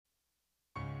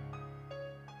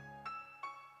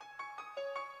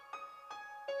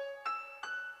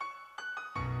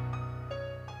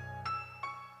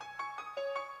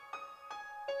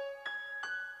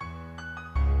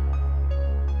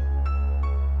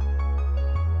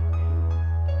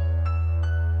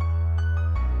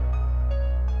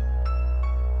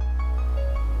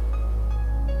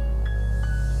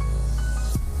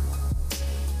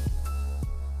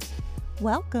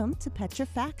Welcome to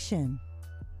Petrifaction.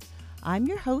 I'm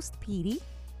your host, Petey.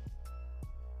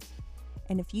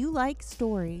 And if you like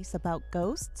stories about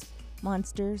ghosts,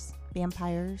 monsters,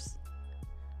 vampires,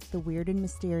 the weird and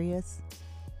mysterious,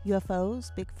 UFOs,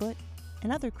 Bigfoot,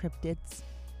 and other cryptids,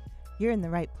 you're in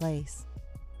the right place.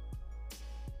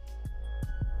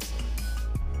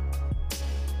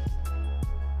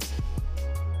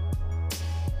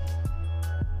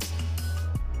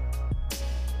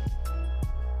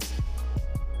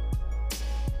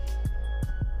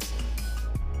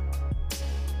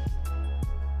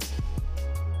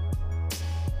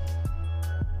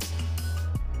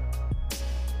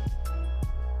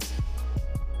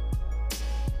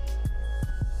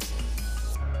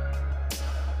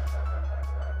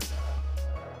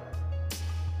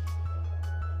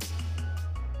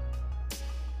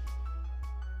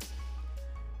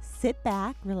 Sit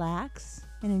back, relax,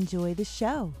 and enjoy the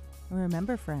show. And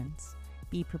remember, friends,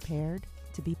 be prepared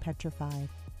to be petrified.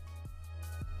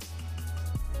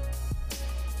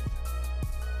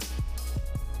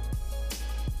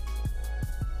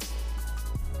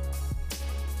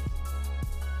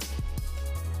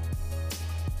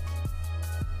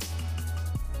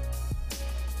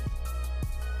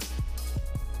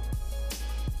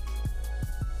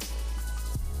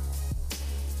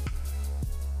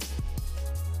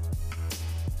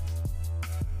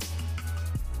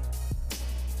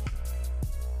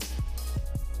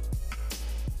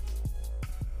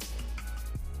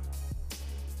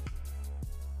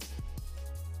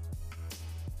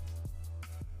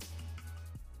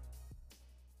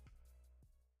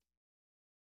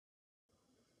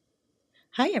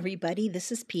 Hi, everybody. This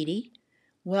is Petey.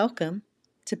 Welcome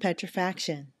to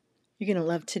Petrifaction. You're going to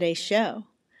love today's show.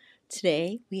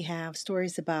 Today, we have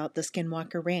stories about the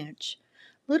Skinwalker Ranch,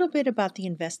 a little bit about the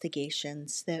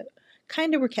investigations that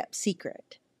kind of were kept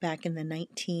secret back in the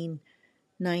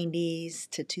 1990s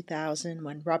to 2000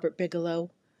 when Robert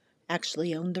Bigelow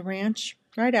actually owned the ranch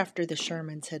right after the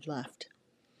Shermans had left.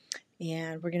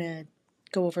 And we're going to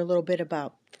go over a little bit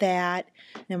about that,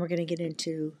 and then we're going to get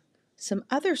into some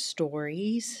other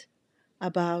stories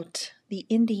about the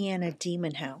Indiana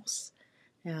Demon House.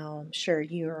 Now, I'm sure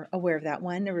you're aware of that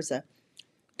one. There was a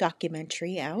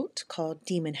documentary out called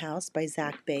Demon House by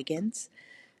Zach Bagans.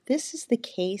 This is the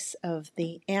case of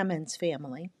the Ammons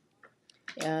family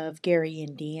of Gary,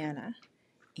 Indiana,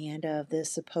 and of the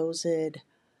supposed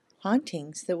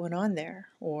hauntings that went on there,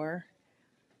 or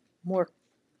more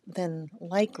than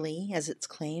likely, as it's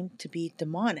claimed, to be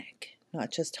demonic,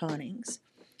 not just hauntings.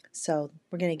 So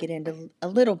we're going to get into a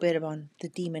little bit on the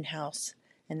Demon House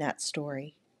and that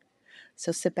story.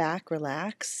 So sit back,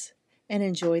 relax, and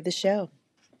enjoy the show.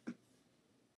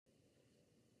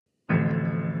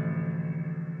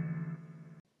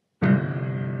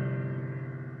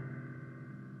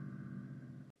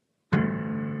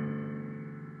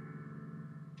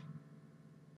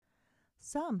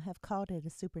 Some have called it a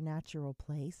supernatural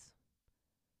place.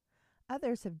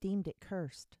 Others have deemed it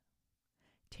cursed.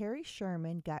 Terry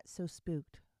Sherman got so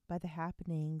spooked by the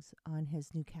happenings on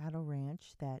his new cattle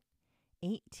ranch that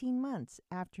 18 months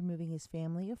after moving his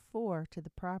family of 4 to the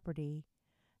property,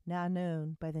 now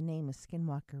known by the name of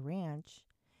Skinwalker Ranch,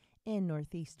 in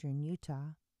northeastern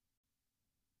Utah,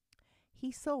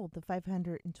 he sold the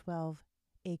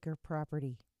 512-acre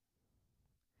property,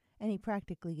 and he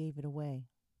practically gave it away.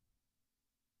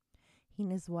 He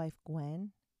and his wife,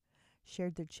 Gwen,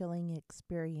 shared their chilling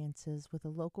experiences with a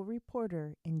local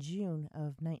reporter in June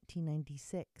of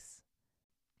 1996.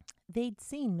 They'd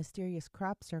seen mysterious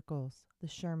crop circles, the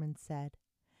Shermans said,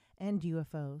 and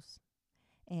UFOs,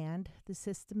 and the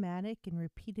systematic and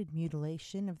repeated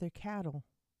mutilation of their cattle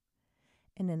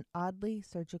in an oddly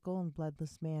surgical and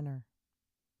bloodless manner.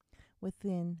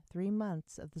 Within 3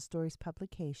 months of the story's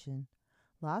publication,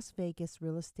 Las Vegas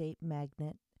real estate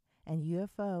magnate and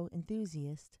UFO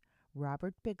enthusiast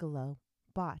Robert Bigelow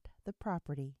bought the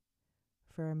property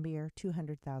for a mere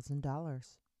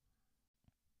 $200,000.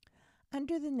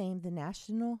 Under the name the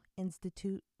National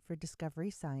Institute for Discovery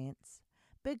Science,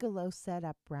 Bigelow set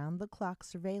up round-the-clock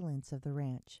surveillance of the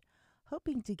ranch,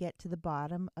 hoping to get to the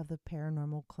bottom of the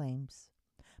paranormal claims.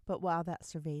 But while that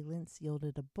surveillance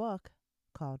yielded a book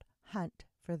called Hunt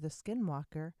for the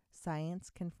Skinwalker, Science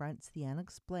Confronts the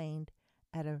Unexplained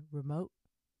at a Remote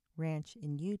Ranch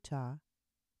in Utah,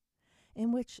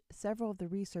 in which several of the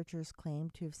researchers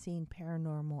claimed to have seen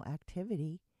paranormal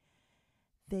activity,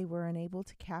 they were unable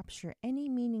to capture any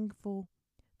meaningful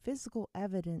physical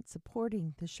evidence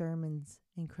supporting the Shermans'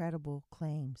 incredible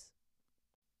claims.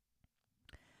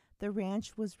 The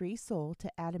ranch was resold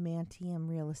to Adamantium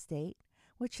Real Estate,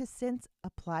 which has since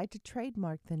applied to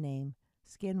trademark the name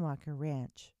Skinwalker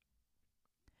Ranch.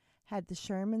 Had the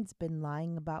Shermans been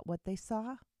lying about what they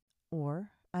saw,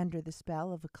 or under the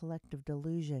spell of a collective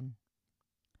delusion?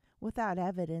 Without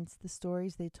evidence, the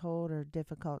stories they told are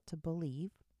difficult to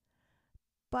believe,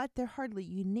 but they're hardly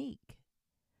unique.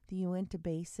 The Uinta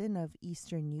Basin of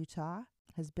eastern Utah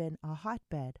has been a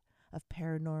hotbed of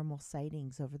paranormal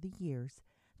sightings over the years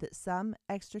that some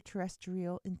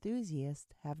extraterrestrial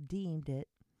enthusiasts have deemed it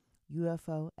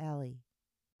UFO Alley.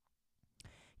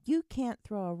 You can't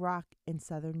throw a rock in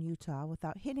southern Utah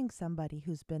without hitting somebody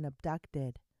who's been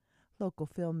abducted, local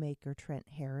filmmaker Trent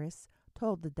Harris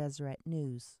told the Deseret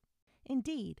News.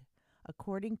 Indeed,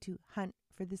 according to Hunt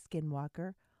for the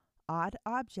Skinwalker, odd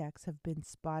objects have been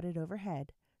spotted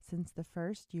overhead since the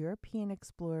first European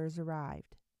explorers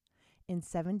arrived. In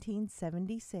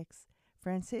 1776,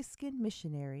 Franciscan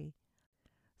missionary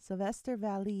Sylvester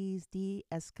Valles de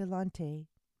Escalante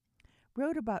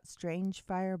wrote about strange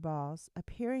fireballs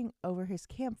appearing over his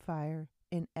campfire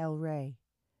in El Rey.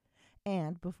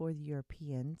 And before the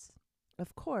Europeans,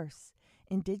 of course,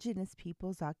 indigenous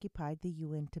peoples occupied the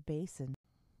Uinta Basin.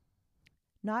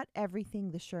 Not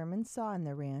everything the Shermans saw on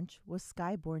the ranch was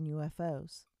skyborne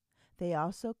UFOs. They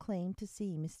also claimed to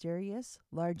see mysterious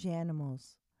large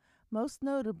animals, most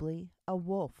notably a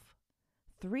wolf,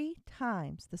 3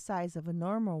 times the size of a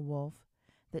normal wolf,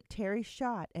 that Terry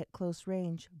shot at close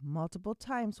range multiple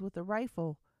times with a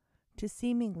rifle to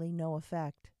seemingly no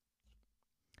effect.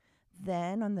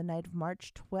 Then, on the night of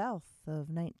March 12th of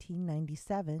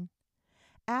 1997,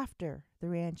 after the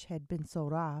ranch had been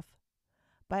sold off,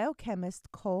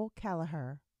 biochemist Cole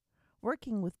Kelleher,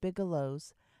 working with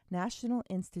Bigelow's National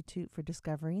Institute for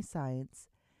Discovery Science,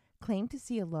 claimed to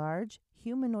see a large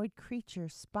humanoid creature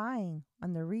spying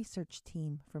on the research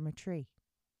team from a tree.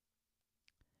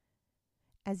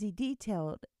 As he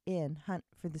detailed in Hunt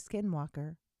for the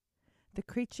Skinwalker, the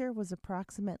creature was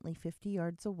approximately 50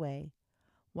 yards away,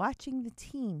 watching the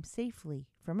team safely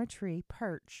from a tree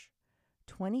perch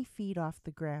 20 feet off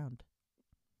the ground.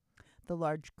 The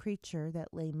large creature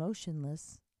that lay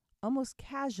motionless, almost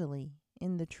casually,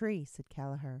 in the tree, said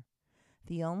Kelleher.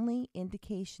 The only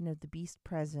indication of the beast's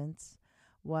presence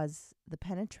was the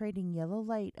penetrating yellow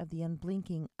light of the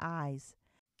unblinking eyes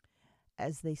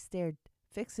as they stared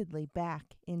fixedly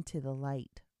back into the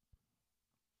light.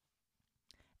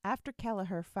 After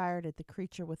Kelleher fired at the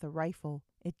creature with a rifle,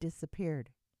 it disappeared.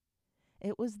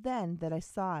 It was then that I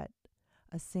saw it,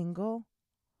 a single,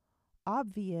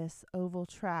 obvious oval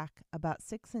track about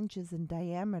 6 inches in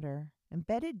diameter,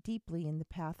 embedded deeply in the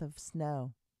path of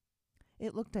snow.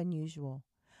 It looked unusual,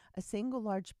 a single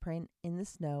large print in the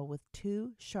snow with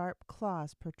 2 sharp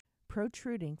claws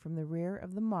protruding from the rear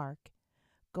of the mark,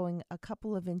 going a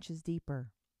couple of inches deeper.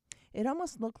 It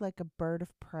almost looked like a bird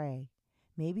of prey,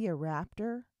 maybe a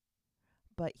raptor,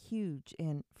 but huge,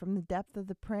 and from the depth of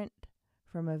the print,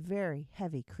 from a very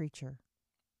heavy creature.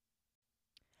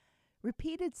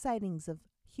 Repeated sightings of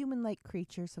human-like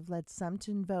creatures have led some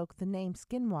to invoke the name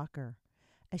Skinwalker,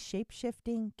 a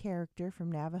shape-shifting character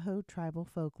from Navajo tribal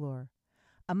folklore.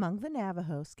 Among the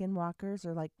Navajo, skinwalkers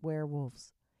are like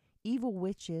werewolves, evil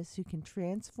witches who can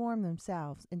transform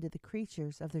themselves into the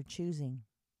creatures of their choosing.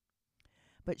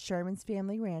 But Sherman's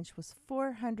family ranch was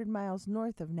 400 miles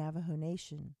north of Navajo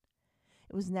Nation.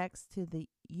 It was next to the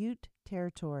Ute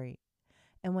territory,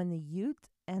 and when the Ute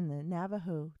and the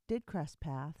Navajo did cross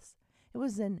paths, it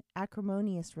was an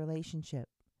acrimonious relationship,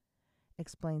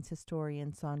 explains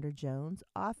historian Sandra Jones,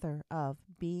 author of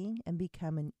Being and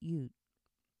Becoming Ute.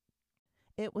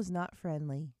 It was not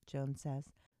friendly, Jones says.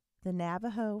 The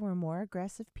Navajo were more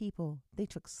aggressive people. They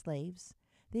took slaves.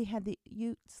 They had the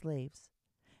Ute slaves.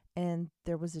 And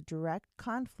there was a direct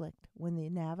conflict when the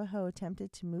Navajo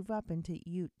attempted to move up into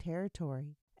Ute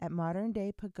territory at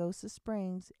modern-day Pagosa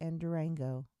Springs and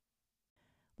Durango.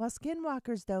 While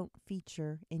skinwalkers don't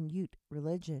feature in Ute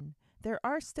religion, there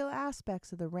are still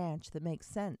aspects of the ranch that make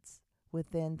sense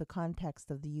within the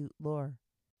context of the Ute lore.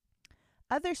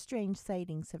 Other strange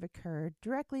sightings have occurred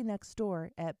directly next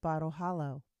door at Bottle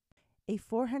Hollow, a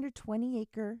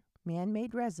 420-acre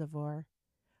man-made reservoir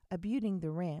abutting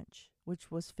the ranch,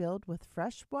 which was filled with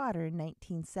fresh water in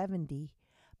 1970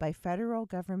 by federal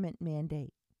government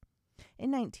mandate.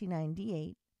 In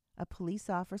 1998, a police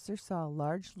officer saw a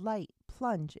large light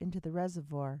plunge into the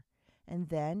reservoir and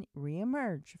then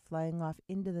re-emerge, flying off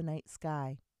into the night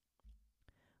sky.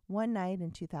 One night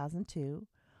in 2002,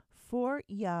 4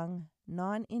 young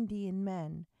non-Indian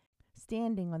men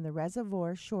standing on the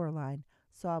reservoir shoreline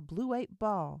saw a blue-white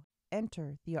ball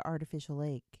enter the artificial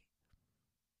lake.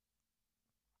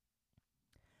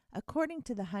 According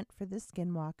to the Hunt for the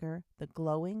Skinwalker, the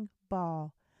glowing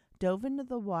ball dove into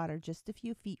the water just a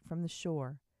few feet from the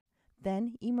shore.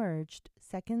 then emerged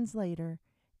seconds later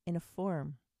in a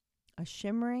form, a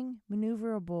shimmering,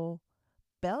 maneuverable,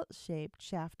 belt-shaped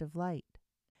shaft of light.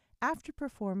 After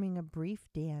performing a brief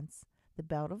dance, the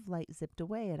belt of light zipped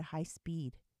away at a high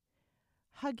speed,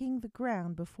 hugging the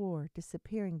ground before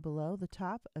disappearing below the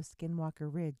top of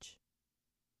Skinwalker Ridge.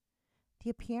 The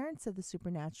appearance of the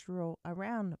supernatural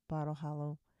around Bottle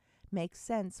Hollow makes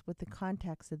sense with the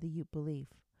context of the Ute belief.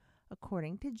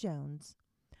 According to Jones,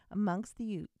 amongst the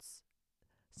Utes,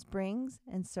 springs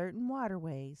and certain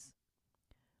waterways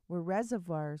were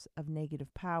reservoirs of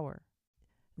negative power.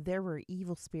 There were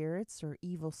evil spirits or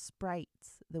evil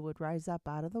sprites that would rise up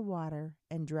out of the water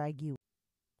and drag you.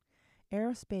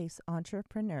 Aerospace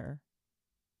entrepreneur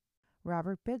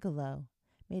Robert Bigelow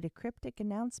made a cryptic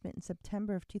announcement in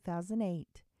September of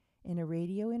 2008 in a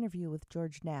radio interview with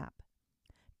George Knapp.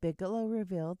 Bigelow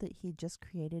revealed that he had just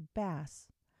created BASS,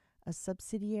 a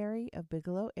subsidiary of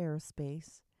Bigelow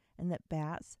Aerospace, and that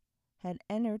BASS had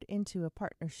entered into a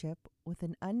partnership with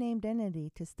an unnamed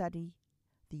entity to study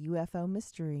the UFO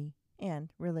mystery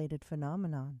and related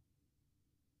phenomenon.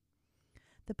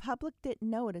 The public didn't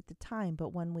know it at the time,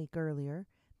 but 1 week earlier,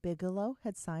 Bigelow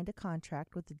had signed a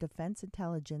contract with the Defense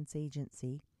Intelligence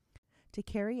Agency to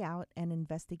carry out an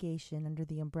investigation under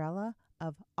the umbrella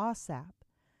of OSAP,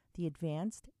 the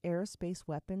Advanced Aerospace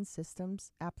Weapons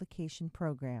Systems Application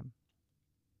Program.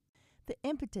 The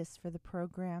impetus for the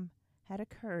program had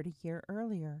occurred a year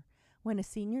earlier when a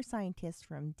senior scientist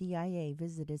from DIA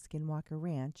visited Skinwalker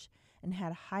Ranch and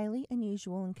had a highly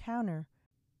unusual encounter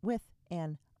with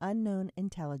an unknown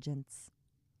intelligence.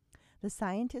 The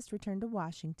scientist returned to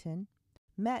Washington,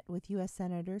 met with U.S.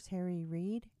 Senators Harry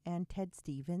Reid and Ted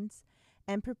Stevens,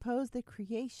 and proposed the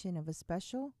creation of a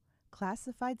special,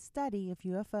 classified study of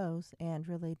UFOs and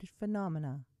related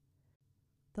phenomena.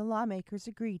 The lawmakers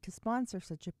agreed to sponsor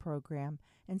such a program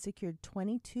and secured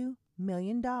 $22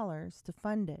 million to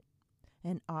fund it,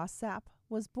 and OSAP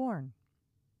was born.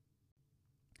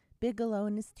 Bigelow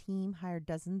and his team hired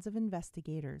dozens of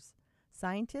investigators,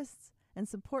 scientists, and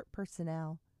support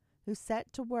personnel who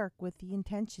set to work with the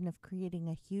intention of creating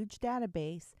a huge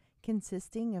database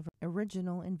consisting of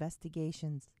original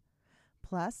investigations,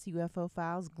 plus UFO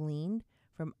files gleaned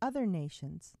from other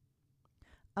nations.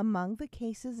 Among the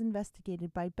cases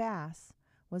investigated by BASS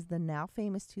was the now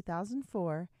famous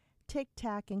 2004 Tic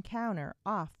Tac encounter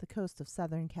off the coast of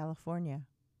Southern California.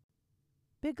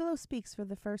 Bigelow speaks for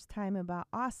the first time about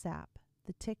OSAP,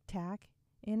 the Tic Tac,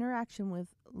 interaction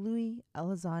with Luis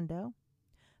Elizondo,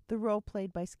 the role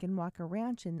played by Skinwalker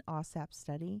Ranch in OSAP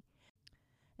study,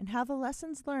 and how the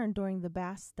lessons learned during the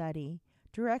BASS study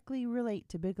directly relate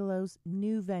to Bigelow's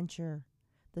new venture,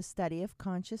 the study of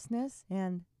consciousness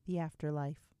and the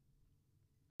afterlife.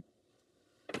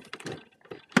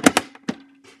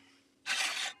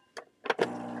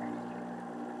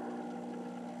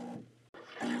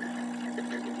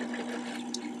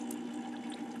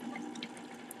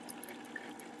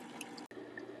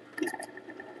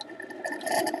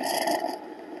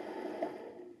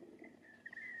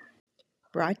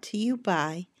 Brought to you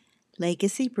by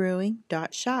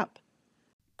LegacyBrewing.shop.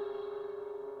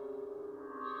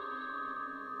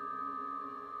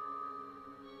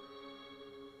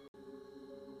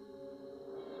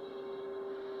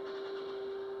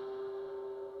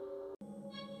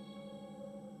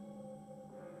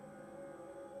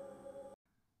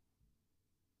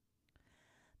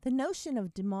 The notion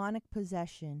of demonic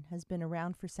possession has been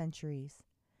around for centuries,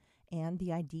 and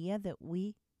the idea that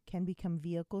we can become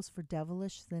vehicles for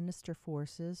devilish, sinister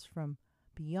forces from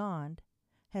beyond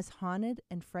has haunted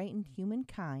and frightened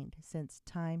humankind since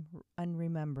time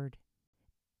unremembered.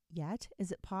 Yet,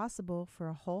 is it possible for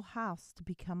a whole house to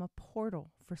become a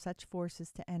portal for such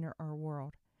forces to enter our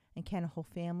world? And can a whole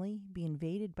family be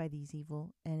invaded by these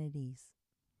evil entities?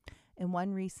 In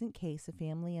one recent case, a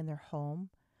family and their home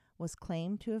was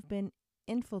claimed to have been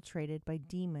infiltrated by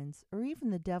demons or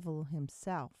even the devil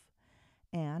himself,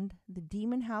 and the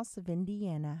Demon House of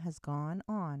Indiana has gone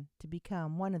on to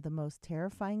become one of the most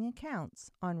terrifying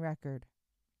accounts on record.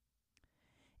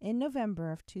 In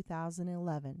November of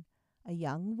 2011, a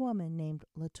young woman named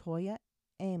Latoya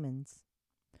Ammons,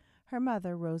 her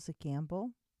mother Rosa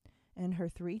Gamble, and her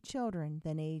 3 children,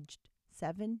 then aged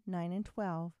 7, 9, and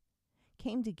 12,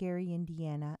 came to Gary,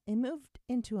 Indiana, and moved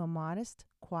into a modest,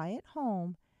 quiet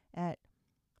home at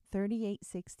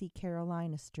 3860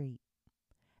 Carolina Street.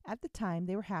 At the time,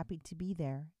 they were happy to be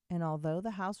there, and although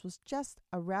the house was just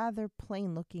a rather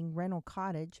plain-looking rental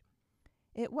cottage,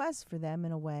 it was, for them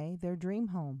in a way, their dream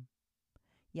home.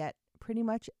 Yet, pretty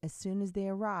much as soon as they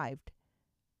arrived,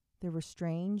 there were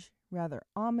strange, rather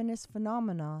ominous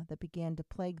phenomena that began to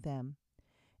plague them,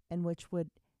 and which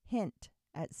would hint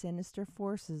at sinister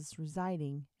forces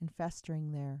residing and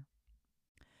festering there.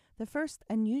 The first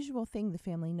unusual thing the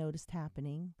family noticed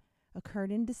happening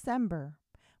occurred in December,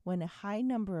 when a high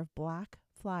number of black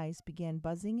flies began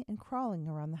buzzing and crawling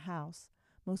around the house,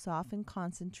 most often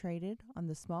concentrated on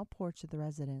the small porch of the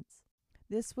residence.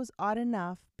 This was odd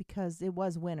enough because it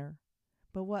was winter,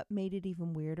 but what made it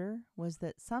even weirder was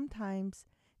that sometimes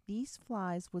these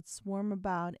flies would swarm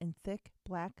about in thick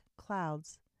black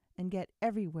clouds and get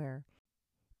everywhere,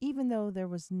 even though there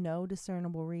was no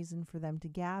discernible reason for them to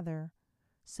gather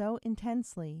so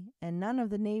intensely, and none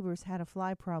of the neighbors had a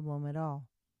fly problem at all.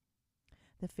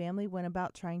 The family went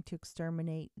about trying to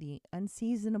exterminate the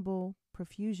unseasonable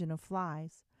profusion of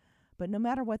flies, but no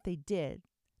matter what they did,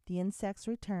 the insects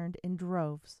returned in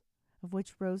droves, of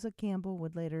which Rosa Campbell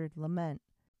would later lament.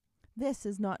 "This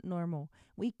is not normal.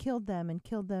 We killed them and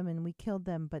killed them and we killed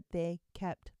them, but they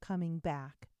kept coming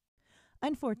back."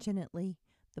 Unfortunately,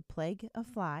 the plague of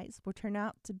flies would turn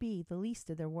out to be the least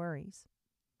of their worries.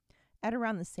 At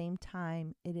around the same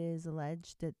time, it is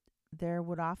alleged that there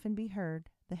would often be heard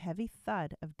the heavy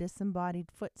thud of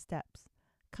disembodied footsteps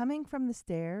coming from the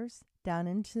stairs down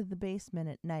into the basement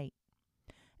at night,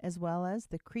 as well as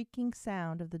the creaking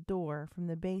sound of the door from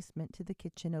the basement to the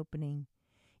kitchen opening,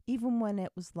 even when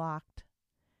it was locked,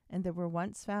 and there were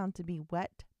once found to be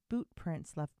wet boot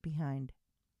prints left behind.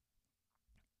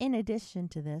 In addition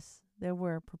to this, there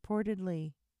were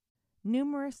purportedly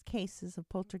numerous cases of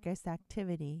poltergeist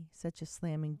activity, such as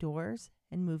slamming doors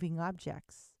and moving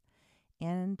objects,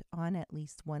 and on at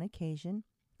least one occasion,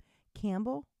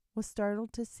 Campbell was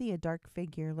startled to see a dark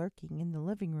figure lurking in the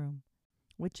living room,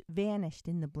 which vanished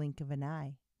in the blink of an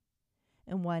eye.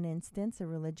 In one instance, a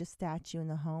religious statue in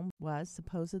the home was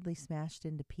supposedly smashed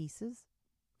into pieces.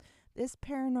 This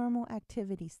paranormal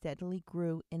activity steadily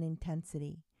grew in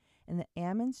intensity, and the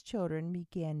Ammons children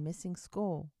began missing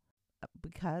school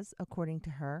because, according to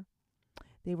her,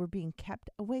 they were being kept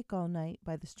awake all night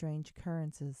by the strange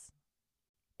occurrences.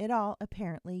 It all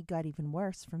apparently got even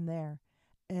worse from there,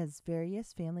 as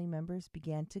various family members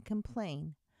began to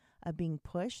complain of being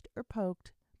pushed or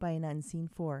poked by an unseen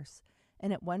force,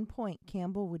 and at one point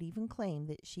Campbell would even claim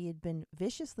that she had been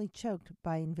viciously choked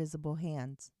by invisible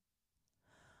hands.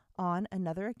 On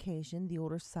another occasion, the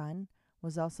older son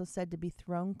was also said to be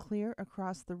thrown clear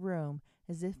across the room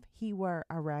as if he were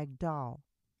a rag doll.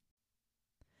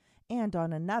 And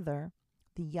on another,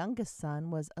 the youngest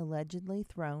son was allegedly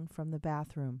thrown from the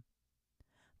bathroom.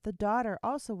 The daughter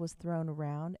also was thrown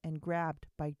around and grabbed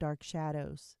by dark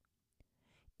shadows.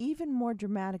 Even more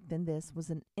dramatic than this was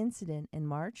an incident in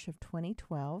March of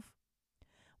 2012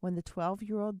 when the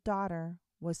 12-year-old daughter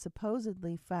was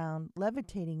supposedly found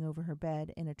levitating over her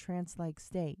bed in a trance-like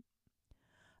state.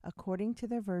 According to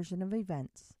their version of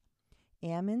events,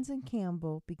 Ammons and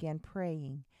Campbell began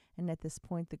praying, and at this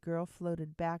point the girl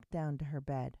floated back down to her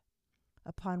bed.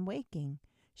 Upon waking,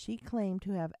 she claimed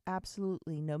to have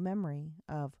absolutely no memory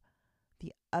of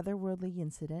the otherworldly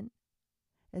incident,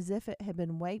 as if it had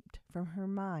been wiped from her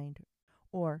mind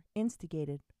or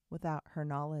instigated without her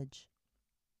knowledge.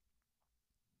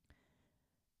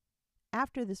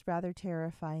 After this rather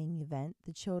terrifying event,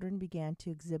 the children began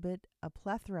to exhibit a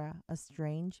plethora of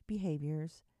strange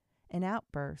behaviors and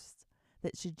outbursts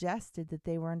that suggested that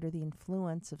they were under the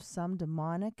influence of some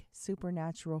demonic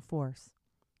supernatural force.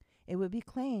 It would be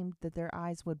claimed that their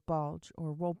eyes would bulge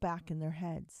or roll back in their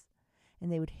heads,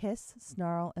 and they would hiss,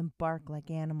 snarl, and bark like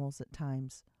animals at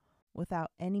times,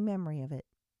 without any memory of it.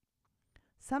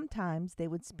 Sometimes they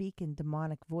would speak in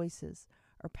demonic voices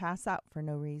or pass out for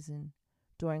no reason,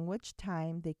 during which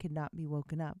time they could not be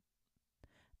woken up.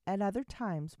 At other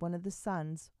times, one of the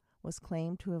sons was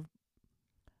claimed to have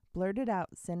blurted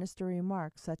out sinister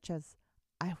remarks such as,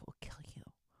 "I will kill you,"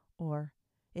 or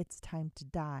 "It's time to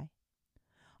die,"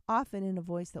 often in a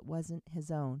voice that wasn't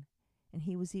his own, and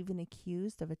he was even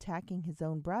accused of attacking his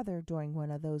own brother during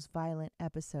one of those violent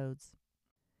episodes.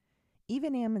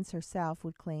 Even Ammons herself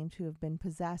would claim to have been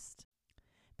possessed.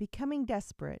 Becoming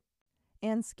desperate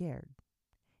and scared,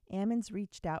 Ammons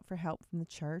reached out for help from the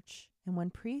church, and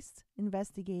when priests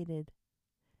investigated,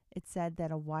 it said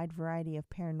that a wide variety of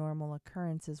paranormal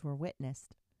occurrences were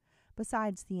witnessed.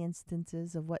 Besides the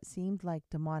instances of what seemed like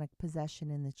demonic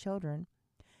possession in the children,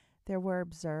 there were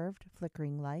observed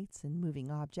flickering lights and moving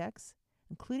objects,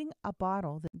 including a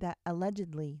bottle that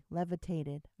allegedly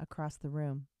levitated across the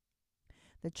room.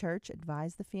 The church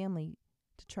advised the family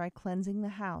to try cleansing the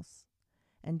house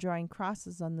and drawing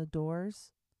crosses on the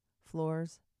doors,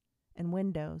 floors, and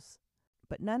windows,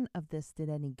 but none of this did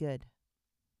any good.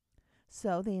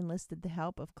 So they enlisted the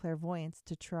help of clairvoyants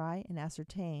to try and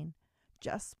ascertain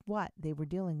just what they were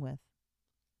dealing with.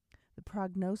 The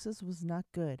prognosis was not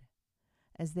good,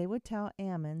 as they would tell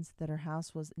Ammons that her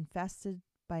house was infested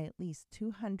by at least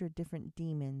 200 different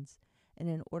demons, and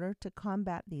in order to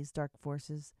combat these dark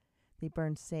forces, they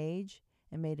burned sage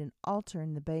and made an altar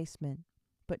in the basement.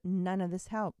 But none of this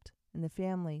helped, and the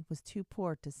family was too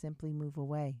poor to simply move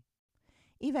away.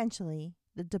 Eventually,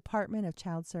 the Department of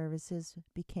Child Services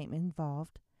became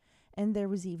involved, and there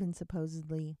was even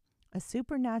supposedly a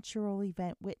supernatural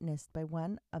event witnessed by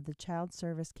one of the child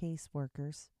service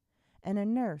caseworkers and a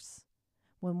nurse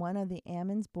when one of the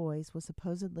Ammons boys was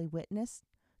supposedly witnessed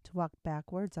to walk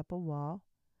backwards up a wall,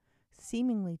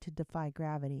 seemingly to defy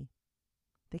gravity.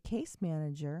 The case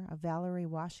manager of Valerie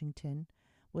Washington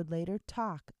would later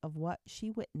talk of what she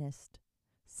witnessed,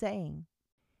 saying,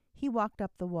 "He walked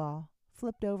up the wall,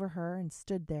 flipped over her, and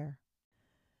stood there.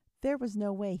 There was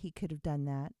no way he could have done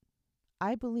that.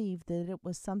 I believe that it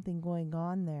was something going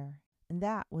on there, and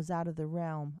that was out of the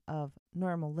realm of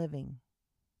normal living."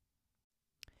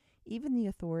 Even the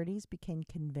authorities became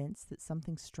convinced that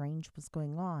something strange was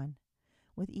going on,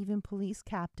 with even Police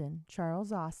Captain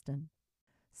Charles Austin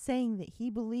saying that he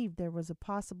believed there was a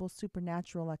possible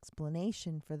supernatural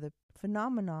explanation for the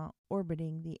phenomena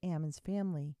orbiting the Ammons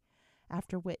family,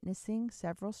 after witnessing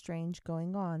several strange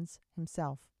going-ons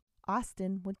himself.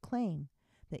 Austin would claim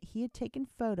that he had taken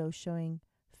photos showing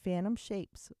phantom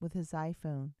shapes with his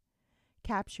iPhone,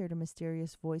 captured a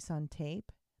mysterious voice on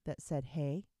tape that said,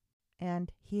 "Hey,"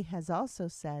 and he has also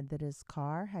said that his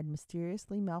car had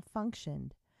mysteriously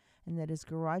malfunctioned and that his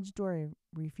garage door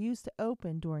refused to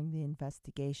open during the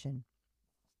investigation.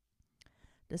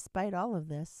 Despite all of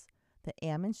this, the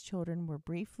Ammons children were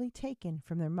briefly taken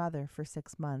from their mother for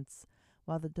 6 months,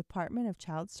 while the Department of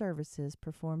Child Services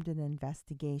performed an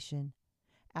investigation,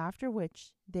 after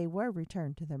which they were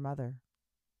returned to their mother.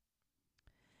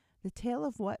 The tale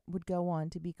of what would go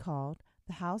on to be called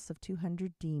the House of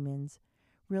 200 Demons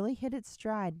really hit its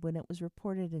stride when it was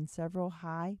reported in several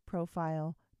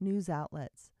high-profile news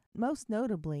outlets, most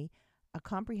notably a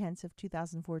comprehensive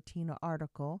 2014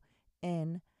 article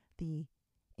in the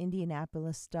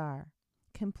Indianapolis Star,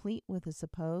 complete with a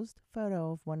supposed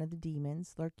photo of one of the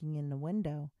demons lurking in a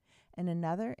window, and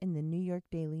another in the New York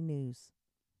Daily News.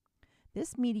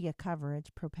 This media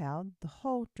coverage propelled the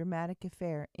whole dramatic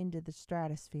affair into the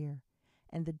stratosphere,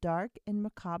 and the dark and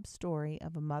macabre story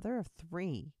of a mother of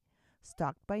 3,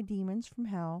 stalked by demons from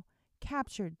hell,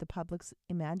 captured the public's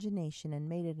imagination and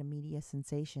made it a media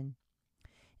sensation.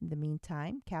 In the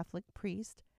meantime, Catholic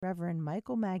priest Reverend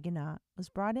Michael Maginot was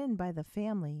brought in by the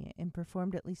family and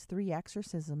performed at least 3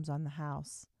 exorcisms on the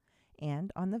house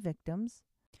and on the victims,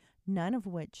 none of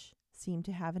which seemed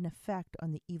to have an effect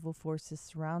on the evil forces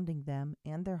surrounding them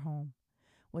and their home,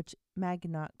 which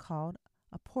Maginot called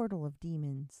a portal of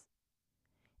demons.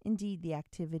 Indeed, the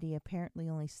activity apparently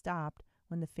only stopped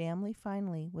when the family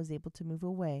finally was able to move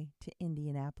away to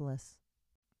Indianapolis.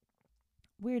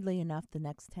 Weirdly enough, the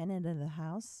next tenant of the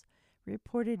house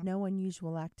reported no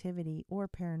unusual activity or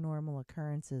paranormal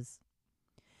occurrences.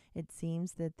 It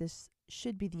seems that this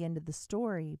should be the end of the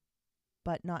story,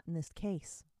 but not in this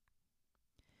case.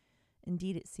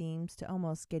 Indeed, it seems to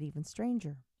almost get even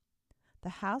stranger. The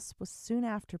house was soon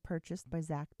after purchased by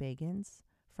Zach Bagans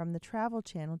from the Travel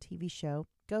Channel TV show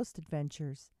Ghost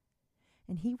Adventures,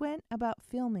 and he went about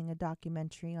filming a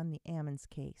documentary on the Ammons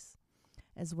case,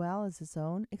 as well as his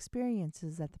own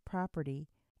experiences at the property,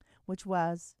 which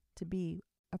was to be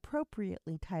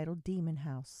appropriately titled Demon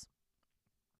House.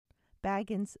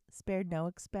 Bagans spared no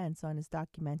expense on his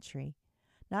documentary,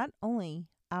 not only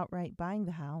outright buying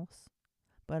the house,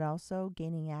 but also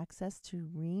gaining access to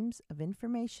reams of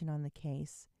information on the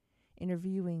case,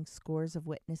 interviewing scores of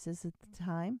witnesses at the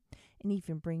time, and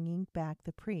even bringing back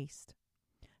the priest.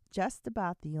 Just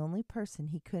about the only person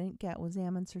he couldn't get was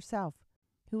Ammons herself,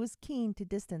 who was keen to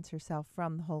distance herself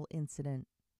from the whole incident.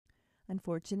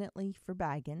 Unfortunately for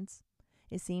Bagans,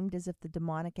 it seemed as if the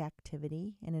demonic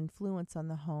activity and influence on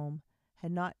the home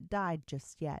had not died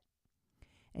just yet,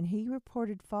 and he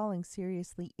reported falling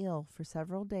seriously ill for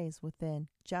several days within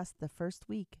just the first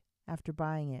week after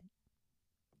buying it.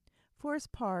 For his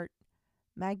part,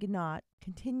 Maginot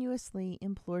continuously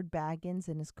implored Bagans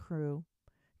and his crew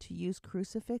to use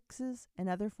crucifixes and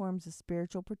other forms of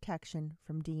spiritual protection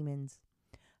from demons,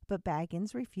 but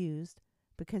Bagans refused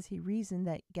because he reasoned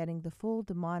that getting the full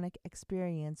demonic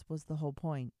experience was the whole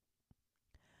point.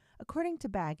 According to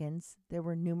Bagans, there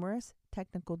were numerous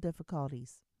technical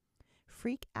difficulties,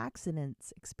 freak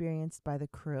accidents experienced by the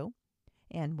crew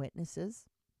and witnesses.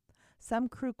 Some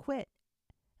crew quit,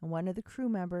 and one of the crew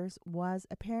members was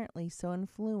apparently so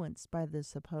influenced by the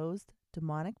supposed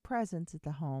demonic presence at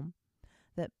the home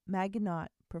that Maginot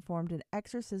performed an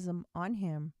exorcism on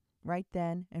him right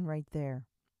then and right there.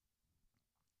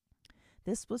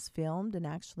 This was filmed and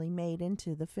actually made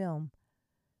into the film.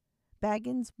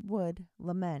 Baggins would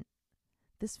lament,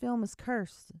 "This film is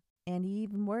cursed," and he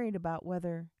even worried about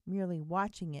whether merely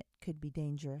watching it could be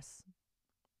dangerous.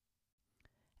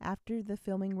 After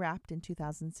filming wrapped in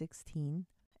 2016,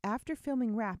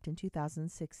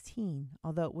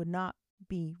 although it would not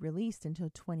be released until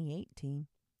 2018,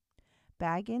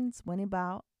 Baggins went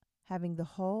about having the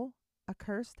whole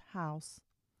accursed house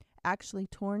actually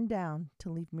torn down to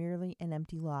leave merely an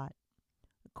empty lot.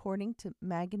 According to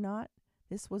Maginot,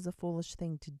 this was a foolish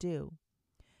thing to do,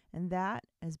 and that,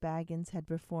 as Baggins had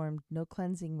performed no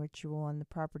cleansing ritual on the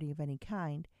property of any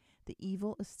kind, the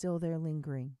evil is still there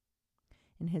lingering.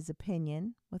 In his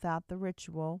opinion, without the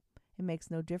ritual, it makes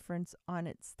no difference on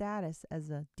its status as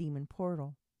a demon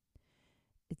portal.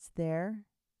 It's there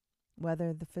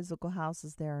whether the physical house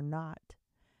is there or not,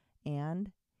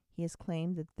 and he has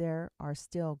claimed that there are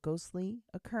still ghostly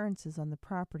occurrences on the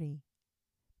property.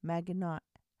 Maginot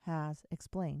has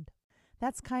explained.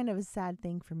 "That's kind of a sad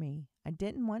thing for me. I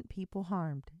didn't want people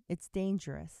harmed. It's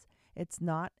dangerous. It's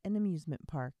not an amusement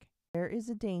park. There is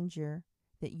a danger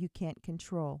that you can't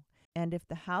control. And if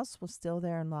the house was still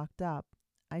there and locked up,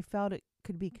 I felt it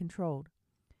could be controlled.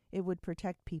 It would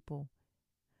protect people.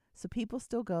 So people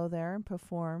still go there and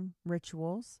perform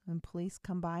rituals, and police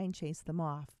come by and chase them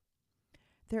off.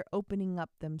 They're opening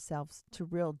up themselves to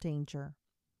real danger.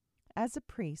 As a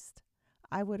priest,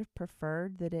 I would have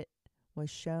preferred that it was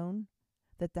shown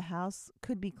that the house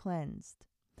could be cleansed,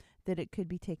 that it could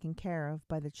be taken care of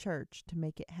by the church to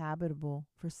make it habitable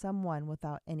for someone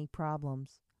without any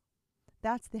problems.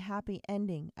 That's the happy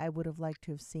ending I would have liked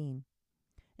to have seen.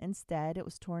 Instead, it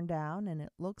was torn down, and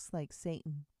it looks like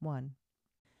Satan won.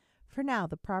 For now,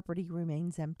 the property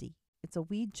remains empty. It's a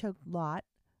weed-choked lot,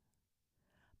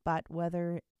 but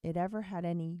whether it ever had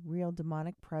any real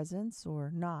demonic presence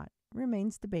or not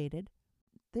remains debated.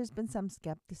 There's been some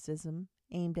skepticism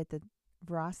aimed at the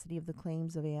veracity of the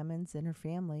claims of Ammons and her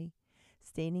family,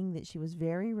 stating that she was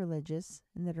very religious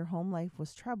and that her home life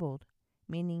was troubled,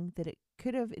 meaning that it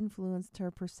could have influenced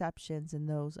her perceptions and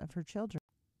those of her children.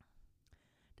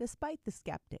 Despite the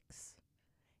skeptics,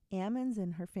 Ammons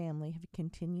and her family have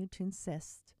continued to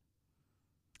insist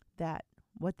that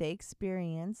what they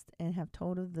experienced and have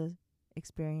told of the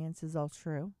experience is all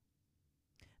true,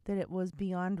 that it was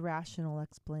beyond rational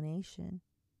explanation.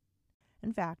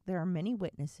 In fact, there are many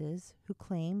witnesses who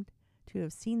claimed to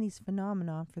have seen these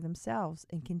phenomena for themselves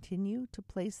and continue to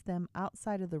place them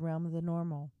outside of the realm of the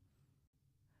normal.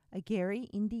 A Gary,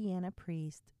 Indiana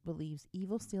priest believes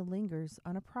evil still lingers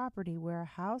on a property where a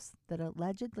house that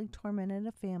allegedly tormented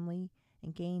a family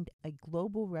and gained a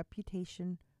global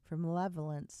reputation for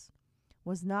malevolence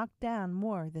was knocked down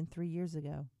more than 3 years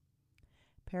ago.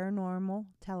 Paranormal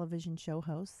television show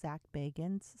host Zach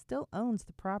Bagans still owns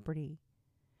the property,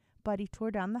 but he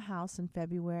tore down the house in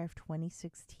February of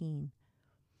 2016.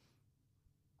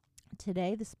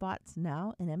 Today, the spot's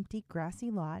now an empty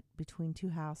grassy lot between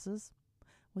two houses,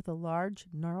 with a large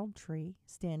gnarled tree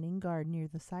standing guard near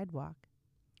the sidewalk.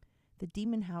 The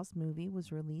Demon House movie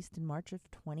was released in March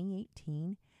of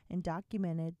 2018 and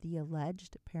documented the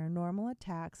alleged paranormal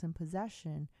attacks and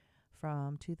possession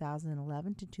from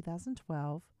 2011 to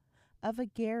 2012 of a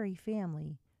Gary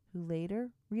family who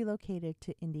later relocated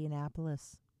to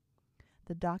Indianapolis.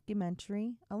 The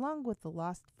documentary, along with the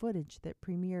lost footage that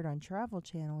premiered on Travel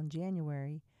Channel in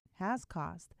January, has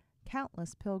caused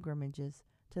countless pilgrimages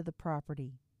to the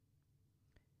property.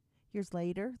 Years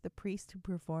later, the priest who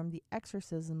performed the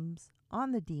exorcisms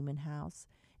on the Demon House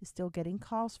is still getting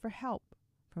calls for help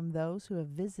from those who have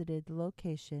visited the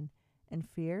location and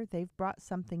fear they've brought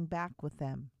something back with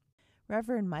them.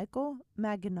 Reverend Michael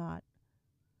Maginot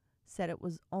said it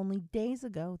was only days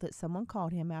ago that someone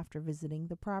called him after visiting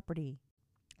the property.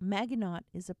 Maginot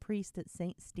is a priest at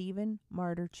St. Stephen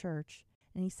Martyr Church,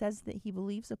 and he says that he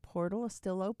believes a portal is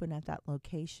still open at that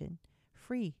location,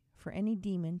 free for any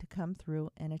demon to come through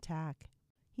and attack.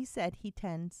 He said he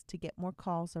tends to get more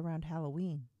calls around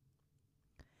Halloween.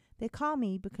 "They call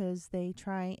me because they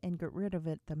try and get rid of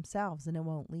it themselves and it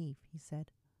won't leave," he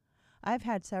said. "I've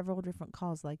had several different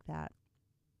calls like that."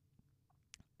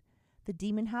 The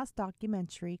Demon House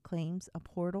documentary claims a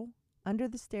portal under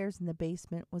the stairs in the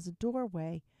basement was a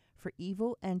doorway for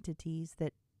evil entities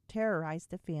that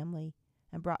terrorized a family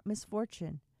and brought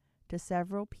misfortune to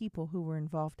several people who were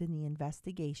involved in the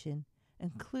investigation,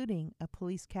 including a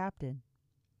police captain.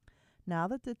 Now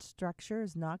that the structure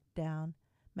is knocked down,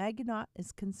 Maginot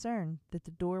is concerned that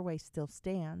the doorway still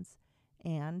stands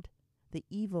and the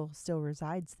evil still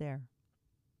resides there.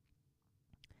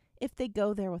 If they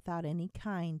go there without any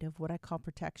kind of what I call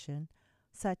protection,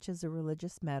 such as a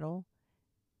religious medal,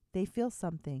 they feel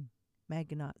something,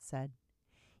 Maginot said.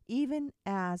 Even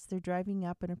as they're driving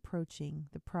up and approaching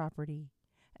the property,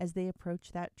 as they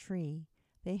approach that tree,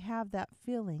 they have that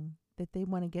feeling that they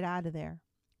want to get out of there.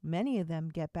 Many of them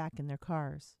get back in their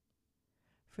cars.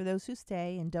 For those who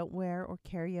stay and don't wear or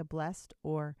carry a blessed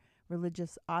or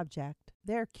religious object,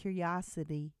 their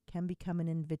curiosity can become an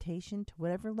invitation to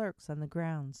whatever lurks on the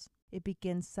grounds. It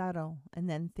begins subtle, and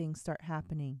then things start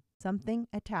happening. Something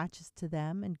attaches to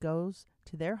them and goes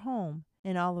to their home,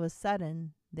 and all of a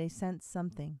sudden they sense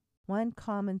something. One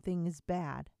common thing is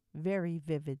bad, very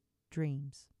vivid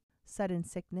dreams, sudden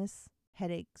sickness,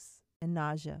 headaches, and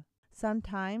nausea.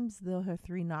 Sometimes they'll hear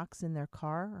 3 knocks in their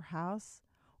car or house,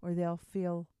 or they'll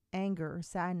feel anger or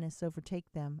sadness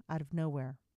overtake them out of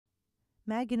nowhere.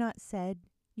 Maginot said,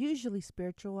 usually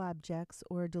spiritual objects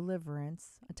or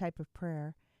deliverance, a type of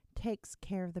prayer, takes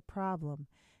care of the problem,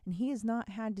 and he has not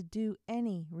had to do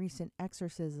any recent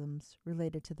exorcisms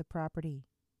related to the property.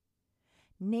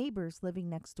 Neighbors living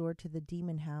next door to the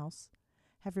demon house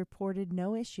have reported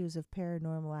no issues of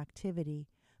paranormal activity,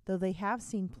 though they have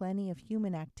seen plenty of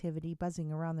human activity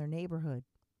buzzing around their neighborhood.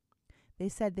 They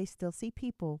said they still see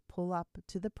people pull up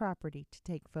to the property to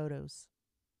take photos.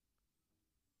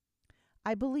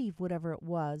 I believe whatever it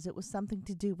was something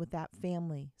to do with that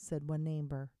family, said one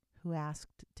neighbor, who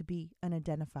asked to be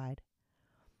unidentified.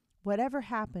 Whatever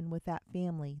happened with that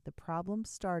family, the problem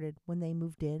started when they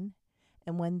moved in,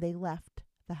 and when they left,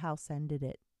 the house ended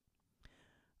it.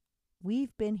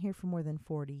 We've been here for more than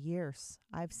 40 years.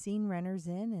 I've seen renters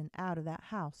in and out of that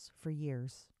house for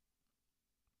years.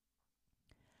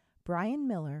 Brian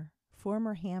Miller,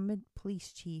 former Hammond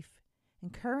police chief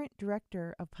and current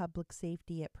director of public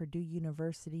safety at Purdue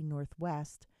University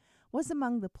Northwest, was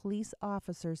among the police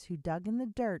officers who dug in the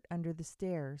dirt under the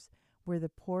stairs where the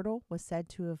portal was said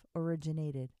to have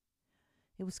originated.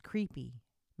 It was creepy,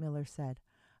 Miller said.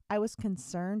 I was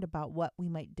concerned about what we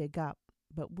might dig up,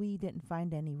 but we didn't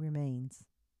find any remains.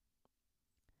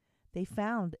 They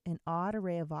found an odd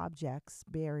array of objects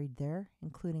buried there,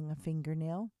 including a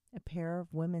fingernail, a pair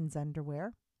of women's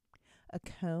underwear, a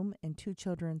comb, and 2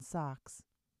 children's socks.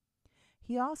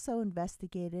 He also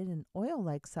investigated an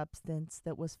oil-like substance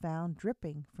that was found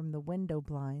dripping from the window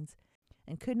blinds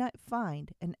and could not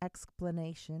find an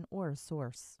explanation or a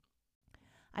source.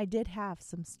 I did have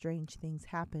some strange things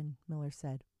happen, Miller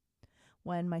said.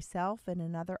 When myself and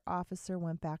another officer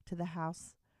went back to the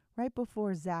house right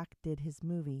before Zach did his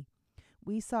movie,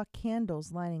 we saw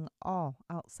candles lighting all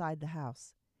outside the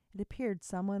house. It appeared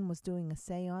someone was doing a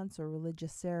seance or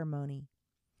religious ceremony.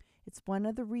 It's one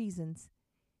of the reasons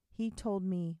he told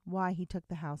me why he took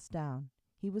the house down.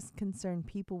 He was concerned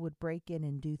people would break in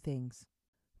and do things.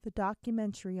 The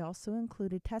documentary also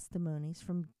included testimonies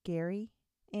from Gary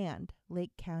and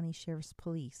Lake County Sheriff's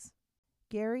Police.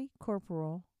 Gary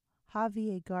Corporal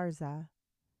Javier Garza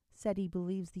said he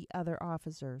believes the other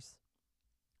officers.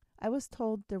 I was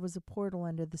told there was a portal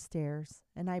under the stairs,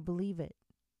 and I believe it.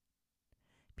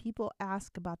 People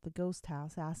ask about the ghost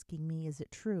house, asking me, is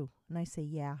it true? And I say,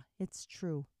 yeah, it's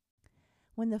true.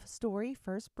 When the story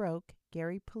first broke,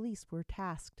 Gary police were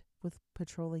tasked with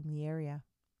patrolling the area.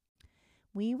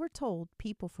 We were told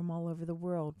people from all over the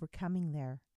world were coming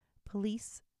there.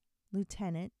 Police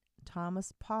Lieutenant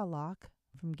Thomas Pollock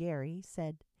from Gary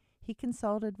said he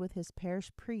consulted with his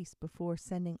parish priest before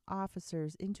sending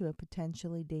officers into a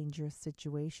potentially dangerous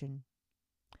situation.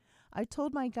 I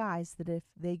told my guys that if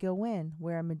they go in,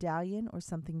 wear a medallion or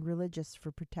something religious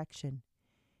for protection.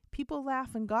 People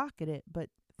laugh and gawk at it, but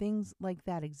things like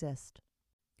that exist.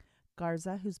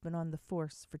 Garza, who's been on the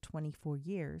force for 24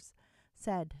 years,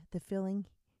 said the feeling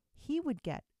he would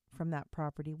get from that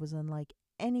property was unlike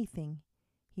anything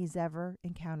he's ever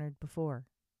encountered before.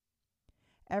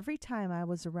 Every time I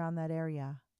was around that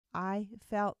area, I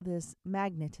felt this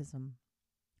magnetism.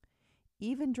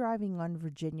 Even driving on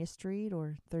Virginia Street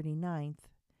or 39th,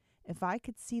 if I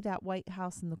could see that white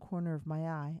house in the corner of my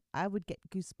eye, I would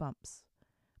get goosebumps.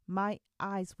 My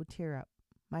eyes would tear up.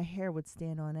 My hair would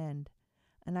stand on end.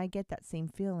 And I get that same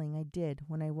feeling I did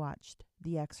when I watched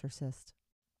The Exorcist.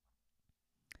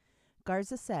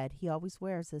 Garza said he always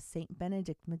wears a St.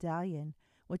 Benedict medallion,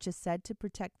 which is said to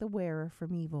protect the wearer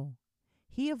from evil.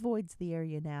 He avoids the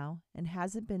area now and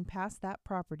hasn't been past that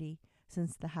property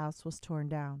since the house was torn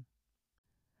down.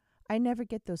 I never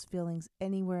get those feelings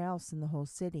anywhere else in the whole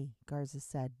city, Garza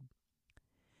said.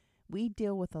 We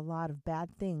deal with a lot of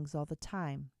bad things all the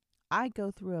time. I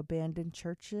go through abandoned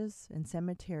churches and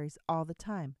cemeteries all the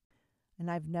time,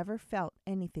 and I've never felt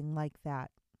anything like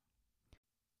that.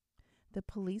 The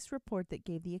police report that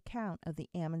gave the account of the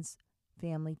Ammons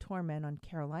family torment on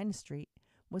Carolina Street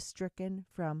was stricken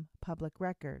from public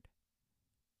record.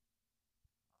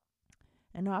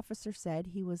 An officer said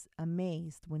he was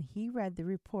amazed when he read the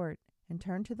report and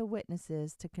turned to the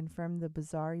witnesses to confirm the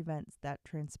bizarre events that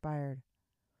transpired.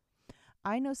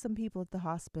 I know some people at the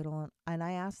hospital, and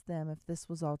I asked them if this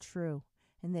was all true,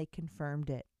 and they confirmed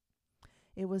it.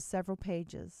 It was several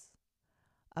pages,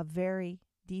 a very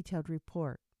detailed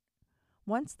report.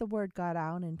 Once the word got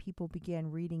out and people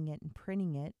began reading it and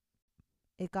printing it,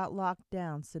 it got locked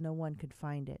down so no one could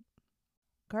find it.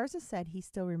 Garza said he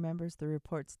still remembers the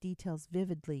report's details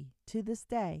vividly to this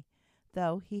day,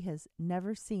 though he has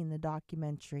never seen the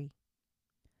documentary.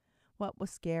 What was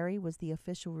scary was the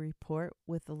official report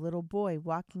with a little boy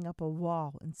walking up a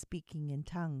wall and speaking in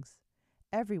tongues.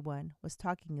 Everyone was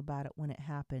talking about it when it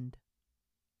happened.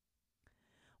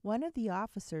 One of the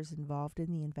officers involved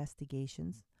in the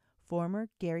investigations, former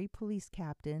Gary Police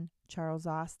Captain Charles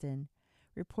Austin,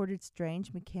 reported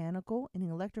strange mechanical and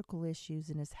electrical issues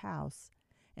in his house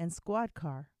and squad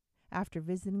car after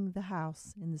visiting the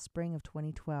house in the spring of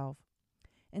 2012.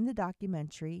 In the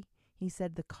documentary, he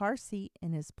said the car seat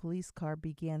in his police car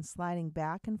began sliding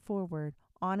back and forward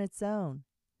on its own,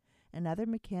 and other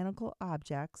mechanical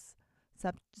objects,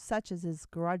 such as his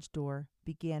garage door,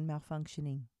 began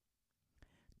malfunctioning.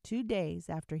 2 days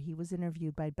after he was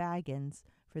interviewed by Baggins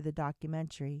for the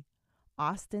documentary,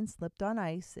 Austin slipped on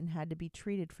ice and had to be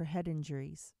treated for head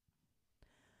injuries.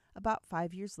 About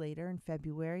 5 years later, in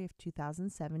February of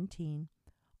 2017,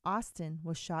 Austin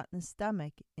was shot in the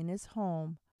stomach in his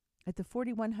home at the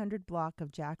 4100 block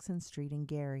of Jackson Street in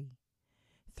Gary.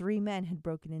 3 men had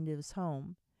broken into his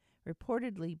home,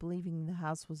 reportedly believing the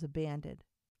house was abandoned,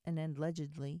 and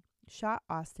allegedly shot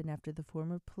Austin after the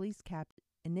former police captain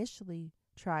initially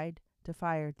tried to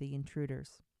fire the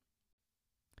intruders.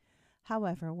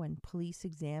 However, when police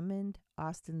examined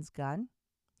Austin's gun,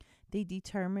 they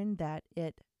determined that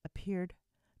it appeared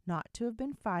not to have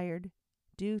been fired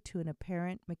due to an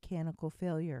apparent mechanical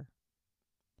failure.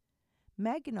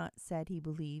 Maginot said he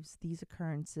believes these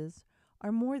occurrences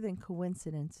are more than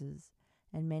coincidences,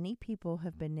 and many people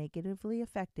have been negatively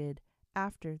affected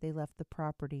after they left the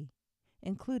property,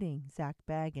 including Zach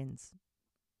Baggins.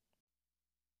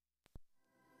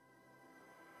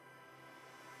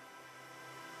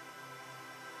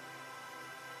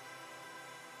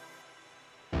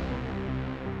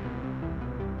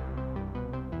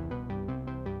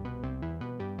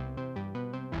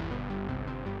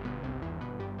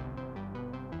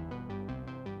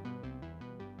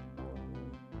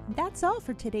 That's all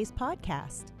for today's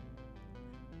podcast.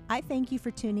 I thank you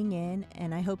for tuning in,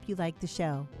 and I hope you liked the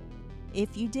show.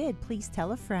 If you did, please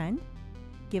tell a friend,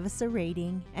 give us a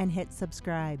rating, and hit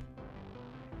subscribe.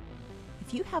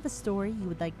 If you have a story you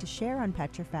would like to share on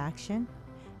Petrifaction,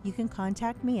 you can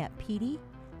contact me at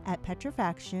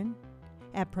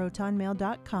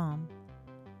petey@petrifaction@protonmail.com.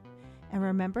 And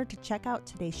remember to check out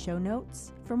today's show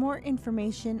notes for more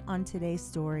information on today's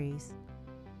stories.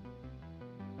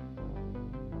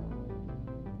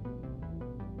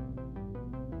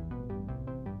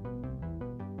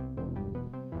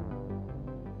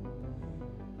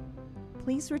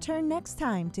 Please return next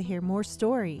time to hear more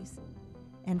stories.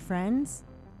 And friends,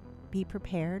 be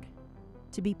prepared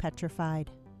to be petrified.